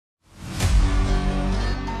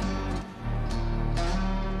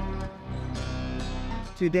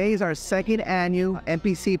Today is our second annual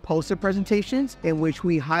MPC poster presentations in which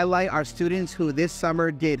we highlight our students who this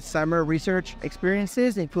summer did summer research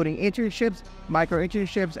experiences, including internships, micro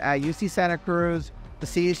internships at UC Santa Cruz, the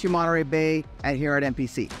CSU Monterey Bay, and here at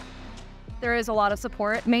MPC. There is a lot of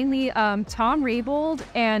support, mainly Tom Raybould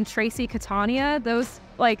and Tracy Catania.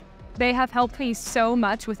 They have helped me so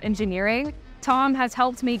much with engineering. Tom has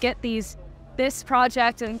helped me get this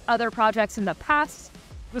project and other projects in the past.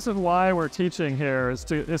 This is why we're teaching here, is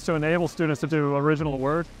to enable students to do original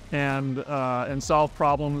work and solve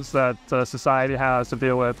problems that society has to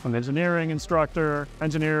deal with. An engineering instructor,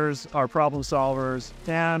 engineers are problem solvers.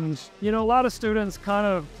 And, a lot of students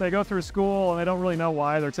they go through school and they don't really know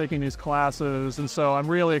why they're taking these classes. And so I'm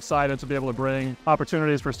really excited to be able to bring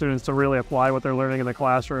opportunities for students to really apply what they're learning in the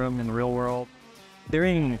classroom in the real world.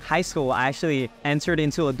 During high school, I actually entered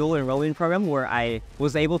into a dual enrollment program where I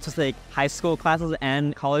was able to take high school classes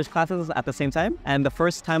and college classes at the same time. And the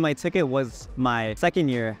first time I took it was my second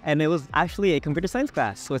year. And it was actually a computer science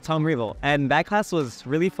class with Tom Raybould. And that class was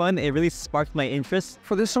really fun. It really sparked my interest.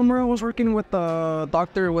 For this summer, I was working with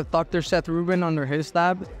Dr. Seth Rubin under his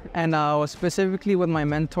lab. And was specifically with my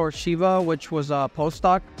mentor, Shiva, which was a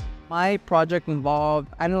postdoc. My project involved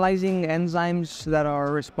analyzing enzymes that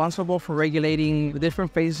are responsible for regulating the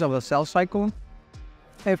different phases of the cell cycle.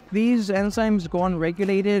 If these enzymes go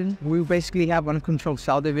unregulated, we basically have uncontrolled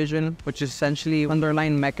cell division, which is essentially the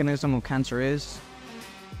underlying mechanism of cancer is.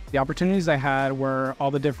 The opportunities I had were all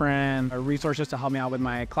the different resources to help me out with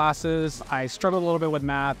my classes. I struggled a little bit with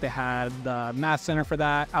math. They had the math center for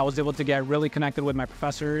that. I was able to get really connected with my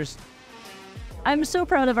professors. I'm so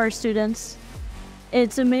proud of our students.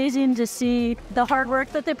 It's amazing to see the hard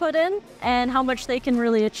work that they put in and how much they can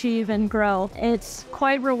really achieve and grow. It's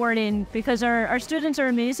quite rewarding because our students are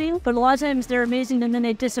amazing, but a lot of times they're amazing and then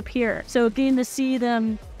they disappear. So getting to see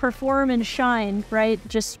them perform and shine, right?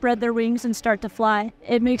 Just spread their wings and start to fly.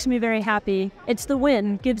 It makes me very happy. It's the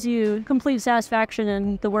win, gives you complete satisfaction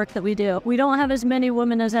in the work that we do. We don't have as many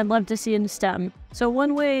women as I'd love to see in STEM. So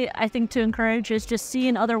one way I think to encourage is just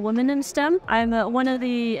seeing other women in STEM. I'm one of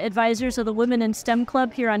the advisors of the Women in STEM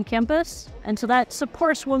Club here on campus. And so that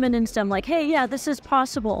supports women in STEM, like, hey, yeah, this is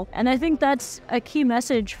possible. And I think that's a key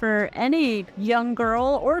message for any young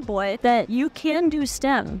girl or boy that you can do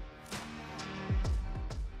STEM.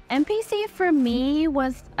 MPC for me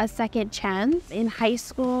was a second chance. In high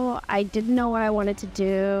school, I didn't know what I wanted to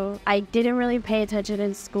do. I didn't really pay attention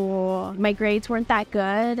in school. My grades weren't that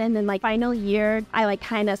good. And then final year,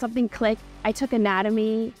 something clicked. I took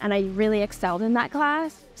anatomy and I really excelled in that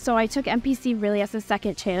class. So I took MPC really as a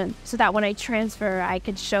second chance so that when I transfer, I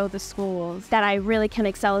could show the schools that I really can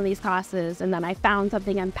excel in these classes and that I found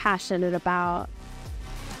something I'm passionate about.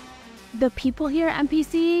 The people here at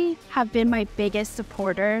MPC have been my biggest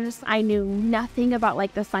supporters. I knew nothing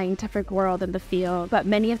about the scientific world and the field, but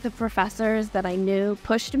many of the professors that I knew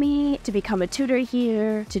pushed me to become a tutor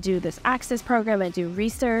here, to do this access program and do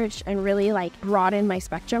research and really broaden my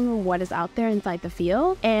spectrum of what is out there inside the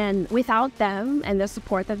field. And without them and the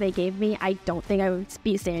support that they gave me, I don't think I would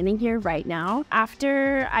be standing here right now.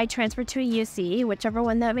 After I transferred to a UC, whichever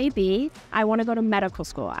one that may be, I want to go to medical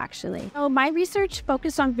school actually. So my research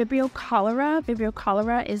focused on Vibrio cholera. Vibrio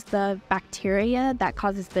cholera is the bacteria that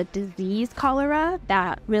causes the disease cholera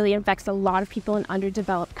that really infects a lot of people in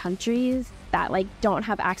underdeveloped countries that don't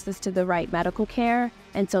have access to the right medical care,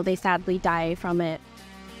 and so they sadly die from it.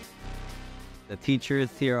 The teachers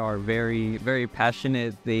here are very, very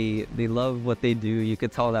passionate. They love what they do. You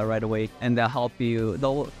could tell that right away. And they'll help you.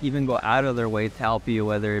 They'll even go out of their way to help you,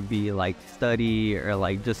 whether it be study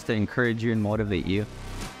or just to encourage you and motivate you.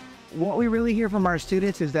 What we really hear from our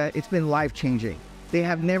students is that it's been life-changing. They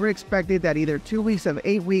have never expected that either 2 weeks of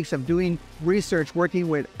 8 weeks of doing research, working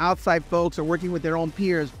with outside folks or working with their own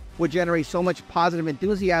peers would generate so much positive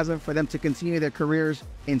enthusiasm for them to continue their careers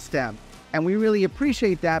in STEM. And we really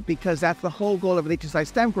appreciate that because that's the whole goal of the HSI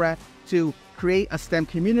STEM grant, to create a STEM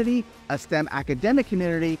community, a STEM academic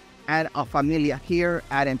community, and a familia here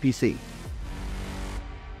at MPC.